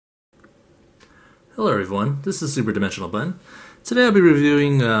Hello everyone, this is Super Dimensional Bun. Today I'll be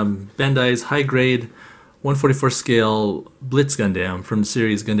reviewing Bandai's high-grade 144 scale Blitz Gundam from the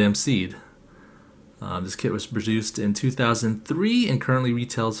series Gundam Seed. This kit was produced in 2003 and currently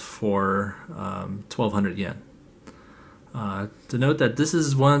retails for 1,200 yen. To note that this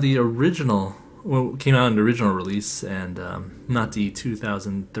is one of the original, well, came out in the original release and not the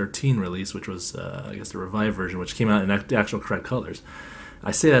 2013 release, which was, I guess, the revived version, which came out in the actual correct colors. I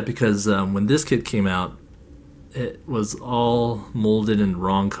say that because when this kit came out, it was all molded in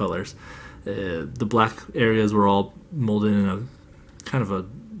wrong colors. The black areas were all molded in a kind of a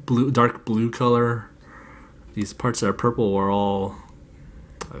dark blue color. These parts that are purple were all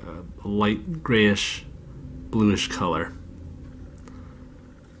a light grayish, bluish color.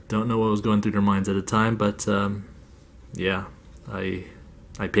 Don't know what was going through their minds at the time, but yeah, I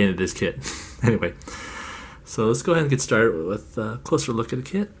painted this kit. Anyway. So let's go ahead and get started with a closer look at the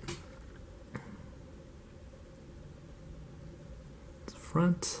kit. The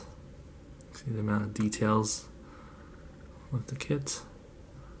front, see the amount of details with the kit.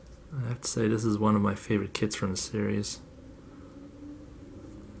 I have to say this is one of my favorite kits from the series.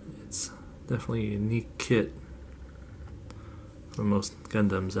 It's definitely a unique kit for most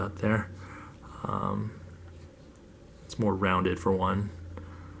Gundams out there. It's more rounded for one.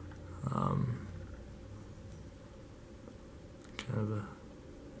 Kind of a,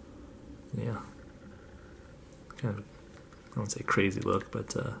 yeah, kind of, I won't say crazy look,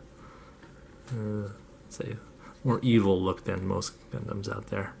 but say more evil look than most Gundams out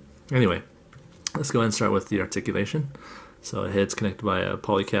there. Anyway, let's go ahead and start with the articulation. So the head's connected by a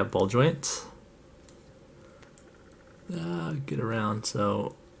polycap ball joint. Get around,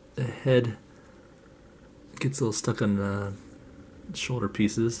 so the head gets a little stuck on the shoulder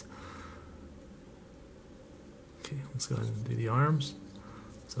pieces. Okay, let's go ahead and do the arms.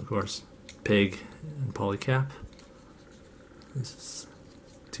 So of course, peg and polycap. This is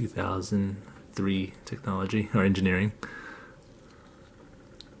 2003 technology or engineering.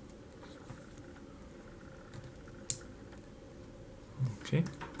 Okay,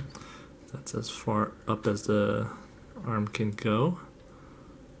 that's as far up as the arm can go.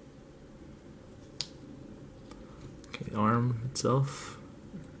 Okay, arm itself,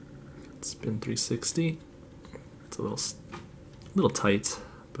 spin 360. It's a little tight,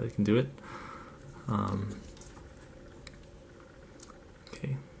 but I can do it.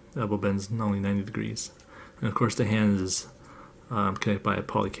 Okay, elbow bends only 90 degrees. And of course the hand is connected by a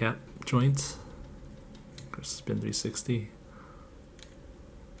polycap joint. Of course, spin 360.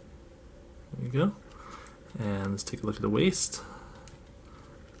 There you go. And let's take a look at the waist.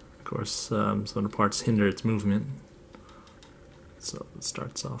 Of course, some of the parts hinder its movement. So it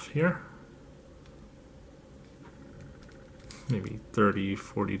starts off here. Maybe 30,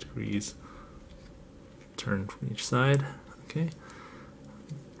 40 degrees. Turn from each side. Okay.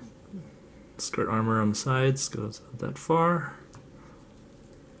 Skirt armor on the sides goes that far.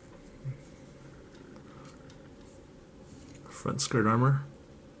 Front skirt armor.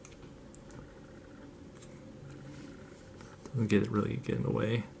 Doesn't really get in the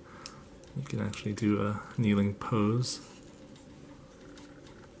way. You can actually do a kneeling pose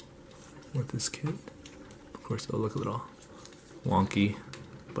with this kit. Of course, it'll look a little wonky,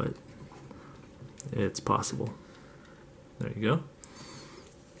 but it's possible. There you go.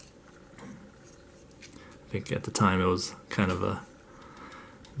 I think at the time it was kind of a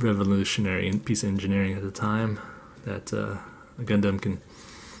revolutionary piece of engineering at the time that a Gundam can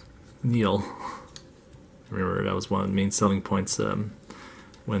kneel. I remember that was one of the main selling points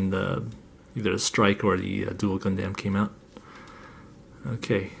when either the Strike or the Dual Gundam came out.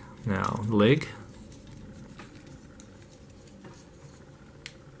 Okay, now the leg.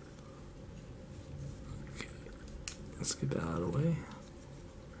 Let's get that out of the way.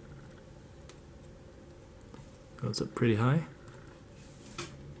 Goes up pretty high.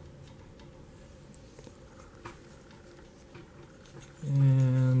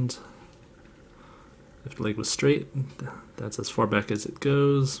 And if the leg was straight, that's as far back as it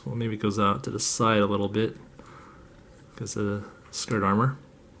goes. Well, maybe it goes out to the side a little bit because of the skirt armor.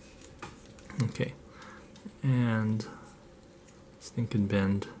 Okay. And this thing can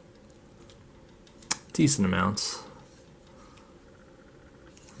bend decent amounts.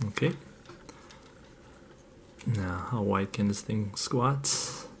 Okay. Now, how wide can this thing squat?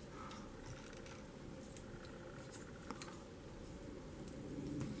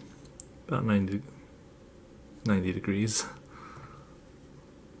 About 90 degrees.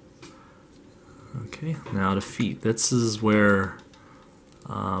 Okay, now the feet. This is where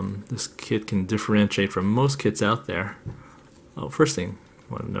this kit can differentiate from most kits out there. Oh, first thing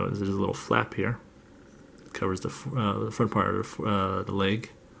I want to note is there's a little flap here. covers the front part of the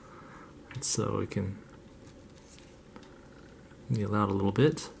leg, and so we can kneel out a little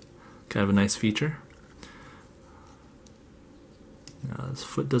bit. Kind of a nice feature. Now this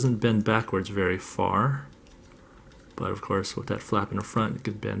foot doesn't bend backwards very far, but of course with that flap in the front it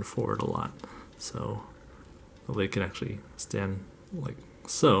could bend forward a lot. So the leg can actually stand like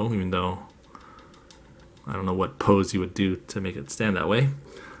so, even though I don't know what pose you would do to make it stand that way.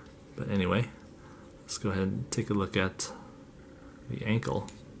 But anyway, let's go ahead and take a look at the ankle.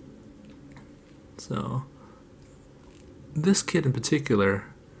 So this kit in particular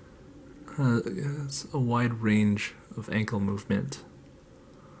has a wide range of ankle movement.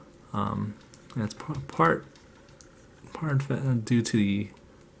 That's part due to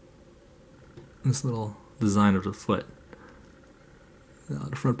this little design of the foot.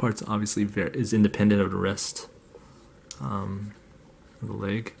 The front part's obviously is independent of the rest of the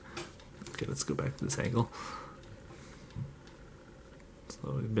leg. Okay, let's go back to this angle.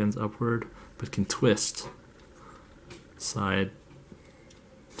 So it bends upward, but can twist side.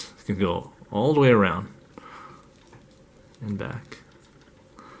 It can go all the way around and back.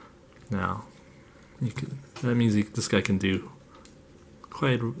 Now, that means this guy can do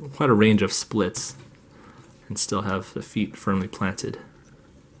quite a range of splits and still have the feet firmly planted.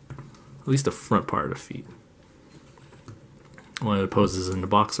 At least the front part of the feet. One of the poses in the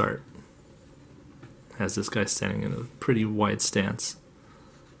box art has this guy standing in a pretty wide stance.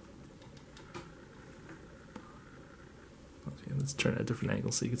 Okay, let's turn at a different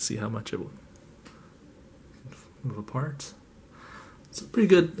angle so you can see how much it will move apart. It's pretty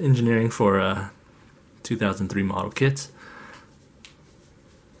good engineering for a 2003 model kit.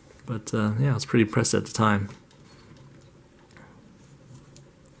 But yeah, I was pretty impressed at the time.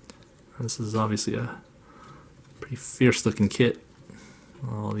 This is obviously a pretty fierce looking kit.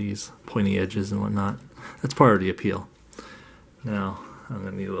 All these pointy edges and whatnot. That's part of the appeal. Now, I'm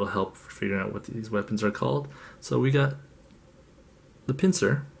going to need a little help for figuring out what these weapons are called. So we got the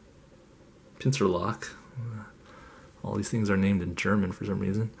pincer lock. All these things are named in German for some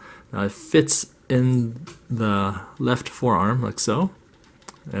reason. Now it fits in the left forearm like so.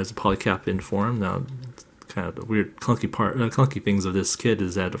 There's a polycap in form. Now, kind of the weird clunky things of this kit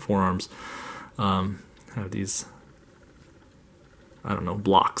is that the forearms have these, I don't know,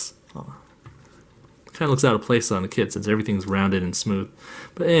 blocks. Kind of looks out of place on the kit since everything's rounded and smooth.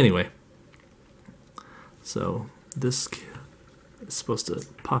 But anyway, so this is supposed to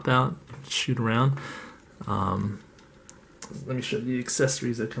pop out, shoot around. Let me show you the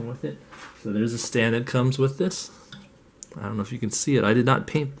accessories that come with it. So there's a stand that comes with this. I don't know if you can see it. I did not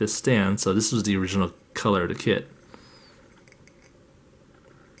paint this stand, so this was the original color of the kit.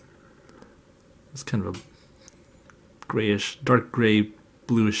 It's kind of a grayish, dark gray,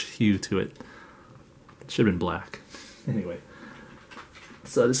 bluish hue to it. It should have been black. Anyway,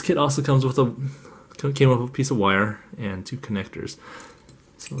 so this kit also comes with came with a piece of wire and two connectors.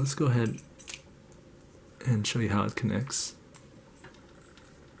 So let's go ahead and show you how it connects.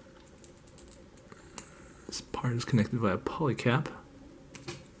 This part is connected by a polycap.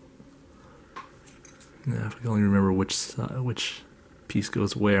 Now, if I can only remember which piece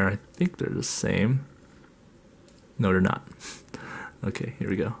goes where, I think they're the same. No, they're not. Okay, here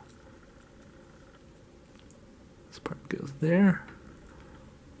we go. This part goes there,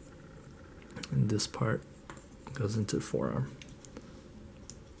 and this part goes into the forearm.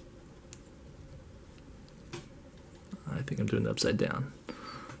 I think I'm doing it upside down.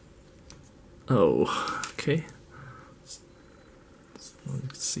 Oh, okay. So you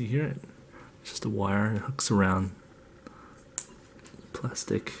can see here, it's just a wire and it hooks around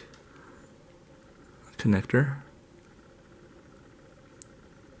plastic connector.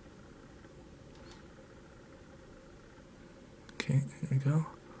 Okay, here we go.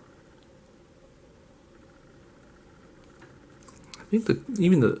 I think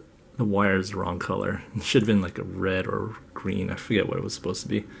even the wire is the wrong color. It should have been like a red or green. I forget what it was supposed to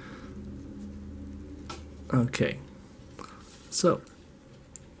be. Okay, so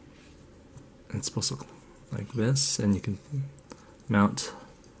it's supposed to look like this, and you can mount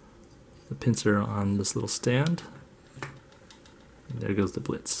the pincer on this little stand. And there goes the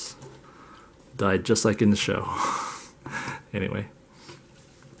Blitz. Died just like in the show. Anyway,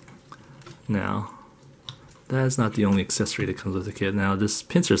 now that is not the only accessory that comes with the kit. Now this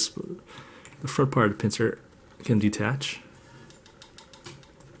pincer, the front part of the pincer can detach,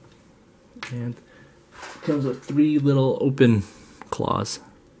 and it comes with 3 little open claws.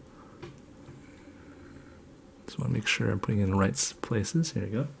 Just want to make sure I'm putting it in the right places. Here we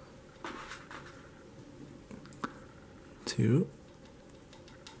go. 2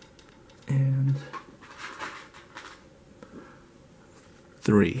 and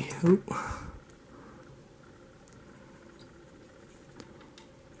 3. Ooh.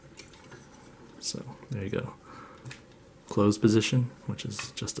 So there you go. Closed position, which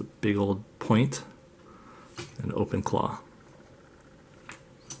is just a big old point, and open claw.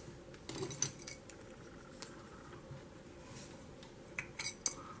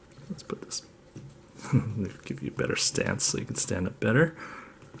 Let's put this, give you a better stance so you can stand up better.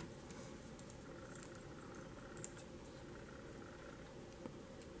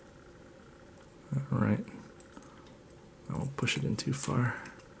 All right, I won't push it in too far.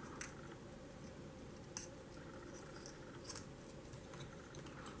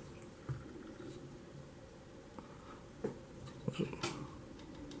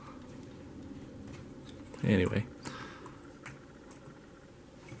 Anyway,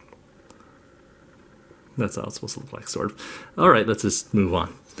 that's how it's supposed to look like, sort of. Alright, let's just move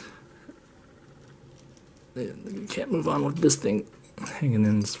on. You can't move on with this thing hanging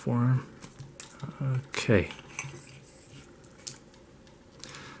in his forearm. Okay.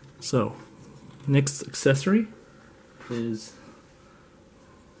 So, next accessory is,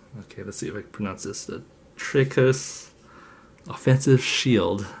 okay, let's see if I can pronounce this, the Tricos Offensive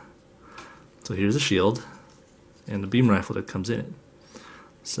Shield. So here's a shield and the beam rifle that comes in it.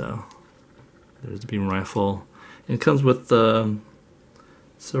 So there's the beam rifle, and it comes with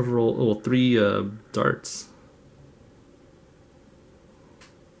three darts.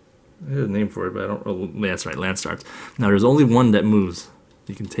 There's a name for it, but I don't. Oh, that's right, lance darts. Now there's only one that moves.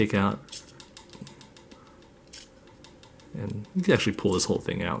 You can take out, and you can actually pull this whole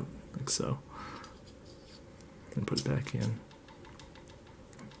thing out like so, and put it back in.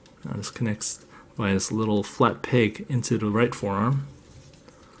 Now this connects by this little flat peg into the right forearm.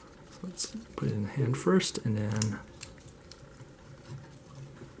 So let's put it in the hand first and then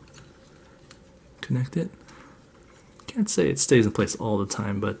connect it. Can't say it stays in place all the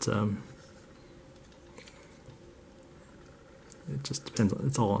time, but it just depends.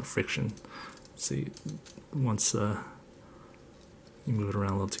 It's all on friction. See, once you move it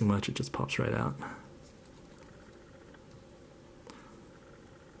around a little too much, it just pops right out.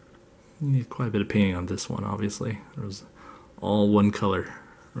 You need quite a bit of painting on this one, obviously. It was all one color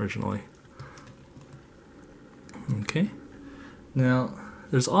originally. Okay. Now,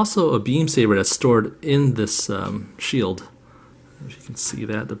 there's also a beam saber that's stored in this shield. If you can see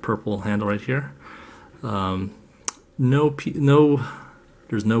that, the purple handle right here. There's no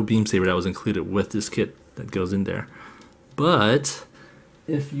beam saber that was included with this kit that goes in there. But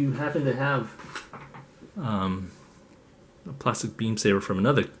if you happen to have a plastic beam saber from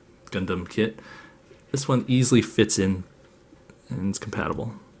another Gundam kit, this one easily fits in and it's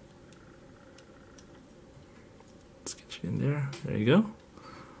compatible. Let's get you in there. There you go.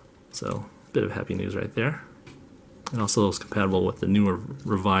 So, a bit of happy news right there. And also it's compatible with the newer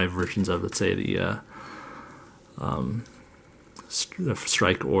revived versions of, let's say, the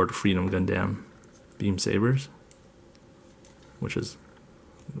Strike or Freedom Gundam beam sabers, which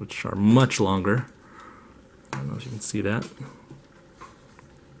are much longer. I don't know if you can see that.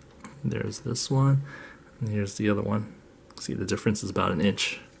 There's this one, and here's the other one. See, the difference is about 1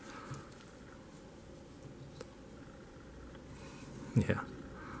 inch. Yeah.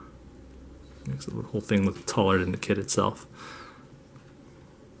 Makes the whole thing look taller than the kit itself.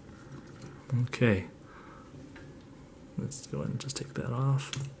 Okay. Let's go ahead and just take that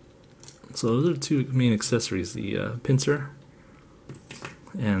off. So those are the two main accessories, the pincer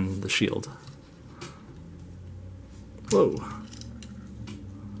and the shield. Whoa.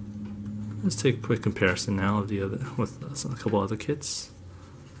 Let's take a quick comparison now of the other with a couple other kits.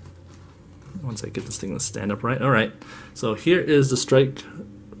 Once I get this thing to stand up right. Alright, so here is the Strike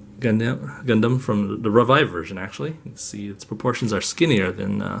Gundam from the revived version, actually. You can see its proportions are skinnier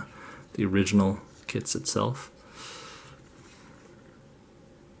than the original kits itself.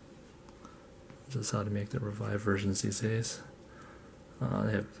 This is how to make the revived versions these days.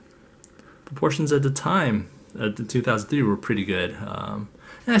 They have proportions at the time, the 2003, were pretty good.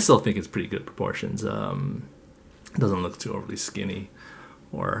 And I still think it's pretty good proportions. It doesn't look too overly skinny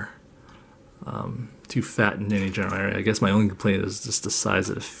or too fat in any general area. I guess my only complaint is just the size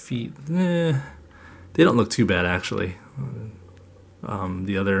of the feet. They don't look too bad, actually.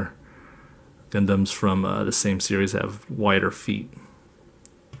 The other Gundams from the same series have wider feet.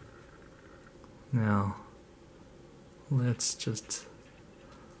 Now, let's just,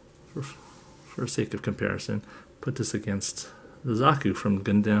 for sake of comparison, put this against the Zaku from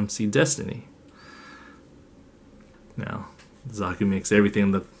Gundam Seed Destiny. Now, Zaku makes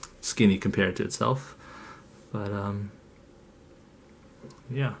everything look skinny compared to itself, but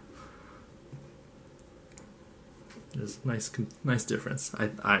yeah, There's nice difference. I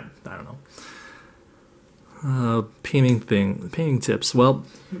don't know. Painting tips. Well,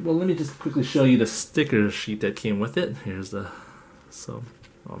 let me just quickly show you the sticker sheet that came with it. So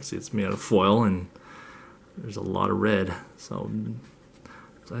obviously it's made out of foil, and there's a lot of red. So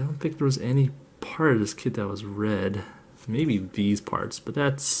I don't think there was any part of this kit that was red. Maybe these parts, but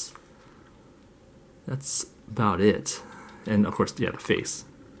that's about it. And of course, yeah, the face.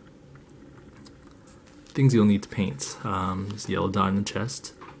 Things you'll need to paint. This yellow dot in the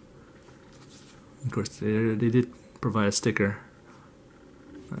chest. Of course, they did provide a sticker.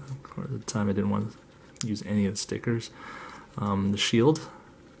 Of course, at the time I didn't want to use any of the stickers. The shield,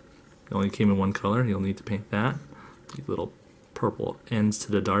 it only came in one color. You'll need to paint that. These little purple ends to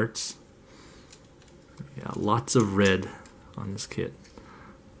the darts. Yeah, lots of red on this kit.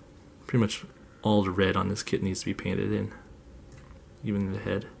 Pretty much all the red on this kit needs to be painted in, even the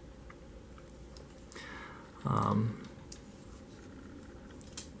head.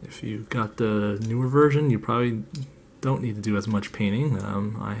 If you got the newer version, you probably don't need to do as much painting.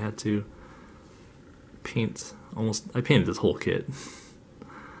 I had to paint I painted this whole kit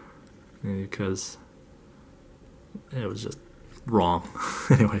because it was just wrong.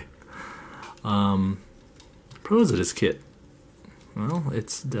 Anyway, pros of this kit. Well,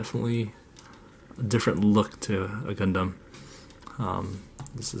 it's definitely a different look to a Gundam.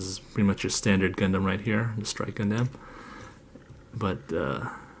 This is pretty much your standard Gundam right here, the Strike Gundam. But the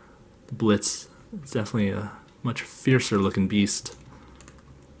Blitz is definitely a much fiercer looking beast.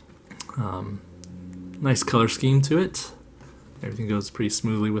 Nice color scheme to it. Everything goes pretty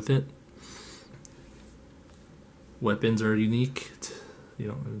smoothly with it. Weapons are unique. You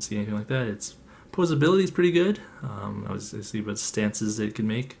don't see anything like that. Its posability is pretty good. I was see what stances it can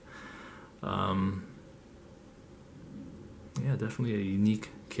make. Yeah, definitely a unique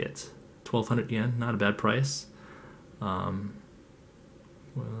kit. 1,200 yen, not a bad price. Well,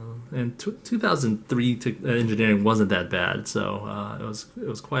 and 2003 engineering wasn't that bad, so it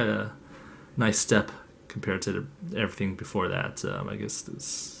was quite a nice step compared to everything before that. I guess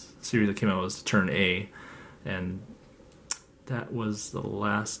this series that came out was Turn A, and that was the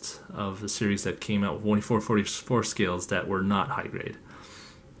last of the series that came out with only 444 scales that were not high grade.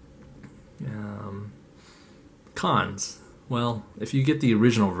 Cons. Well, if you get the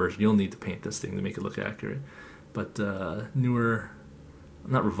original version, you'll need to paint this thing to make it look accurate. But newer,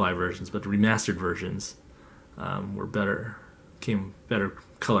 not revived versions, but remastered versions were better, came better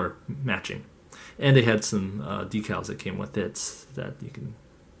color matching. And they had some decals that came with it that you can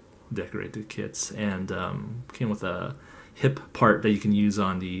decorate the kits, and came with a hip part that you can use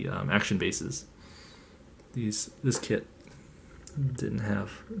on the action bases. This kit doesn't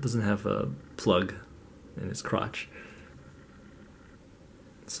have a plug in its crotch.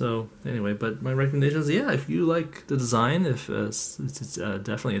 So anyway, but my recommendation is, yeah, if you like the design, if it's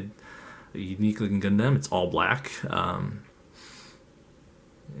definitely a unique looking Gundam. It's all black. Yeah,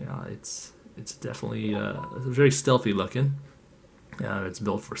 it's definitely very stealthy looking. It's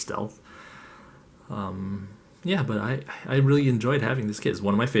built for stealth. Yeah, but I really enjoyed having this kit. It's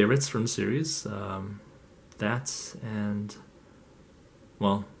one of my favorites from the series. And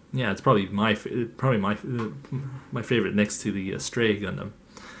well, yeah, it's probably my favorite next to the Stray Gundam.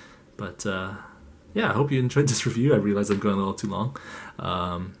 But yeah, I hope you enjoyed this review. I realize I'm going a little too long.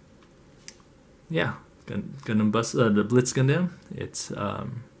 Yeah, Gundam the Blitz Gundam. It's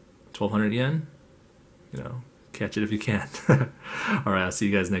 1,200 yen. You know, catch it if you can. All right, I'll see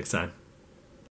you guys next time.